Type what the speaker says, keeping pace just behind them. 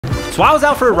So I was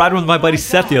out for a ride with my buddy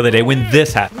Seth the other day when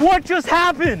this happened. What just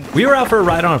happened? We were out for a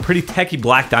ride on a pretty techy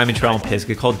black diamond trail in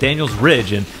Pisgah called Daniel's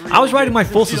Ridge, and I was riding my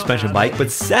full suspension bike, but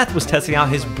Seth was testing out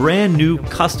his brand new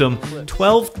custom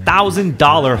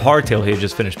 $12,000 hardtail he had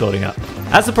just finished building up.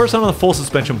 As the person on the full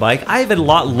suspension bike, I have a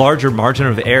lot larger margin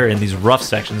of error in these rough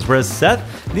sections, whereas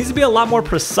Seth needs to be a lot more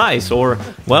precise, or,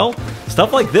 well,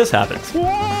 stuff like this happens.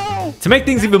 Whoa! To make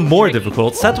things even more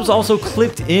difficult, Seth was also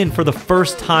clipped in for the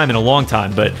first time in a long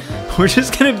time, but we're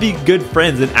just gonna be good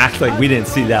friends and act like we didn't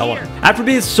see that one. After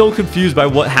being so confused by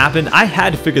what happened, I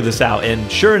had to figure this out,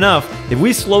 and sure enough, if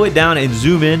we slow it down and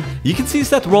zoom in, you can see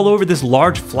Seth roll over this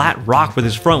large flat rock with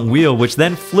his front wheel, which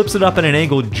then flips it up at an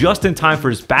angle just in time for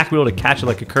his back wheel to catch it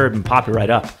like a curb and pop it right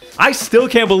up. I still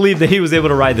can't believe that he was able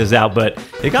to ride this out, but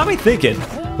it got me thinking,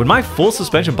 would my full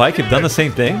suspension bike have done the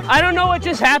same thing? I don't know what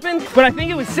just happened, but I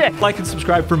think it was sick. Like and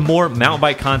subscribe for more mountain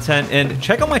bike content, and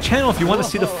check out my channel if you want to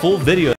see the full video.